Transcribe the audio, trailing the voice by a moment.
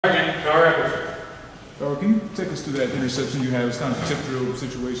Can you take us through that interception you had? It was kind of a tip drill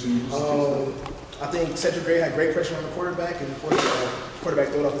situation. I think Cedric Gray had great pressure on the quarterback, and the quarterback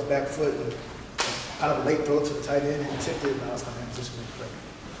threw it off his back foot, and kind of a late throw to the tight end, and he tipped it, and I was kind of in position to play.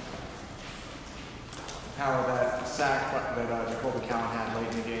 How that sack that Jacoby Cowan had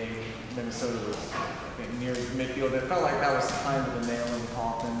late in the game, Minnesota was near midfield. It felt like that was kind of the nail in the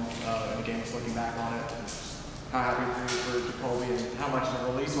coffin in the game, just looking back on it. How happy for Jacoby, and how much of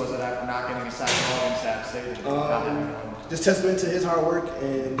a release was it after not getting a sack at all against App State? Just testament to his hard work,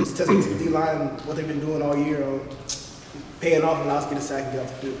 and just testament to the D-line and what they've been doing all year, paying off and allowed us to get a sack and get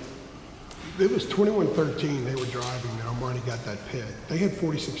off the field. It was 21-13. They were driving, and Armani got that pick. They had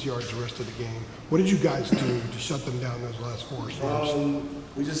 46 yards the rest of the game. What did you guys do to shut them down those last 4 snaps?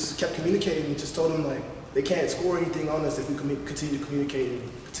 We just kept communicating. We just told them, like, they can't score anything on us if we continue to communicate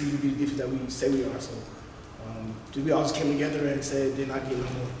and continue to be the defense that we say we are. So we all just came together and said they're not getting no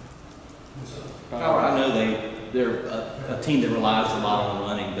more. I know they're a team that relies a lot on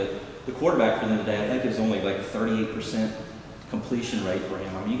running, but the quarterback for them today, I think it was only like 38% completion rate for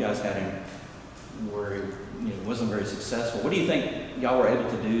him. I mean, you guys had him where it wasn't very successful. What do you think y'all were able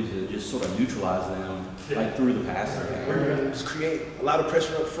to do to just sort of neutralize them like through the passing game? We're going to just create a lot of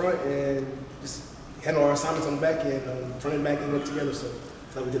pressure up front and just handle our assignments on the back end, front and back end work together. So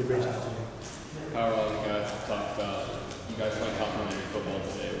I thought we did a great job today. How are all you guys talked about you guys playing complementary football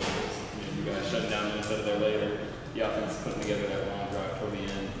today? You guys shutting down Minnesota there later, the offense putting together that long drive toward the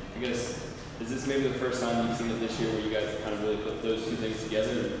end. I guess, is this maybe the first time you've seen it this year where you guys have kind of really put those two things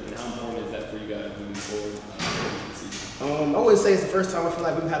together? And how important is that for you guys moving forward? I wouldn't say it's the first time. I feel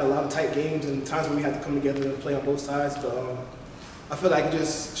like we've had a lot of tight games and times where we had to come together and play on both sides. But I feel like it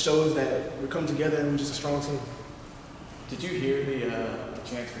just shows that we're coming together and we're just a strong team. Did you hear the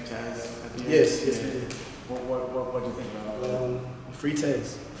chants for Taz at the end? Yes, we did. What do you think about it? Free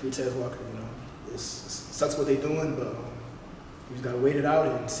Taz Walker. It sucks what they're doing, but we just gotta wait it out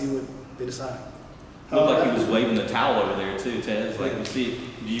and see what they decide. It looked like he was waving the towel over there too, Tez. Like, do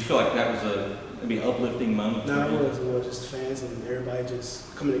you feel like that was maybe an uplifting moment? No, it was just fans and everybody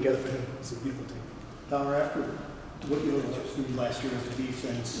just coming together for him. It's a beautiful thing. Dollar, after what you went through last year as a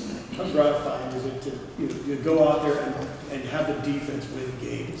defense, how gratifying is it to go out there and have the defense win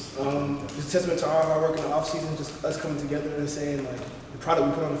games? It's a testament to our hard work in the offseason, just us coming together and saying, like, the product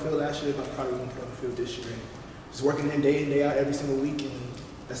we put on the field last year is not the product we're going to put on the field this year. And just working in day out every single week, and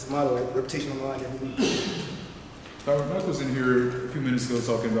that's the motto, like, reputation on the line every week. Mike was in here a few minutes ago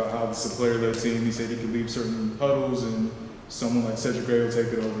talking about how this is a player-led team. He said he could leave certain huddles and someone like Cedric Gray will take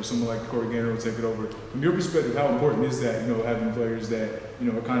it over, someone like Corey Gaynor will take it over. From your perspective, how important is that, having players that,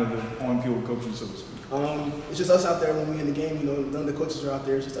 are kind of the on-field coaches, so to speak? It's just us out there when we're in the game. None of the coaches are out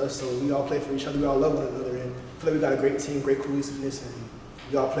there. It's just us. So we all play for each other. We all love one another. And I feel like we got a great team, great cohesiveness, and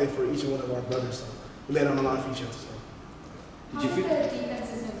we all play for each and one of our brothers. So we lay it on the line for each other. So. How did the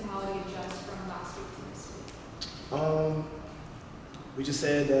defense's mentality adjust from last week to this week? We just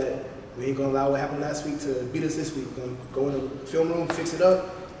said that we ain't gonna allow what happened last week to beat us this week. We're gonna go in the film room, fix it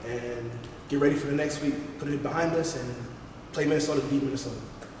up, and get ready for the next week. Put it behind us and play Minnesota, beat Minnesota.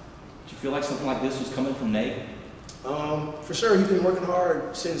 Did you feel like something like this was coming from Nate? For sure, he's been working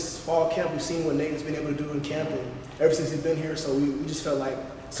hard since fall camp. We've seen what Nate has been able to do in camp, and ever since he's been here. So we just felt like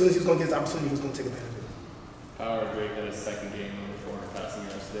as soon as he was gonna get his opportunity, he was gonna take advantage of it. Power Drake had his second game over 400 passing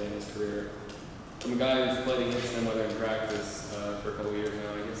yards today in his career. I'm a guy who's played against him, whether in practice for a couple of years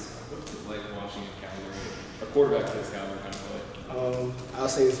now. I guess what's it like watching a caliber, a quarterback to this caliber kind of play? I'll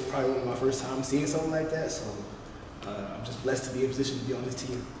say it's probably one of my first times seeing something like that. So I'm just blessed to be in a position to be on this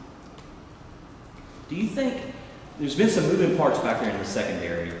team. Do you think there's been some moving parts back there in the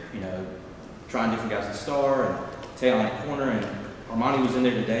secondary? Trying different guys to star and Taylor at corner, and Armani was in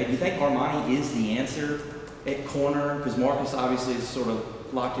there today. Do you think Armani is the answer at corner? Because Marcus obviously is sort of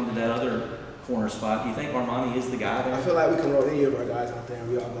locked into that other corner spot. Do you think Armani is the guy there? I feel like we can roll any of our guys out there,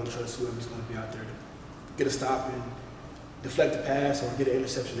 and we all going to trust whoever's going to be out there to get a stop and deflect the pass or get an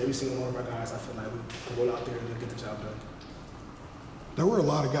interception. Every single one of our guys, I feel like we can roll out there and get the job done. There were a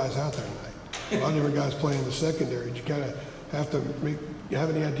lot of guys out there tonight. A lot of different guys playing in the secondary. You kind of have to have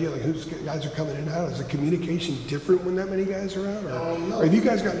any idea like whose guys are coming in and out? Is the communication different when that many guys are out? No. Or have you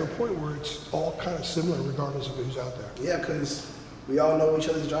guys gotten to a point where it's all kind of similar regardless of who's out there? Yeah, because we all know each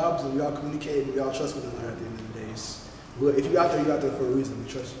other's jobs and we all communicate and we all trust one another at the end of the day. If you're out there for a reason. We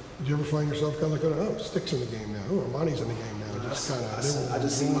trust you. Did you ever find yourself kind of like, oh, Stick's in the game now. Oh, Armani's in the game now. I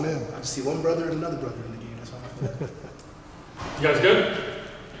just see one brother and another brother in the game. That's all I feel. You guys good?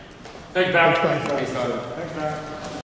 Thank you, Pat. Thanks, Pat. Thanks, Pat.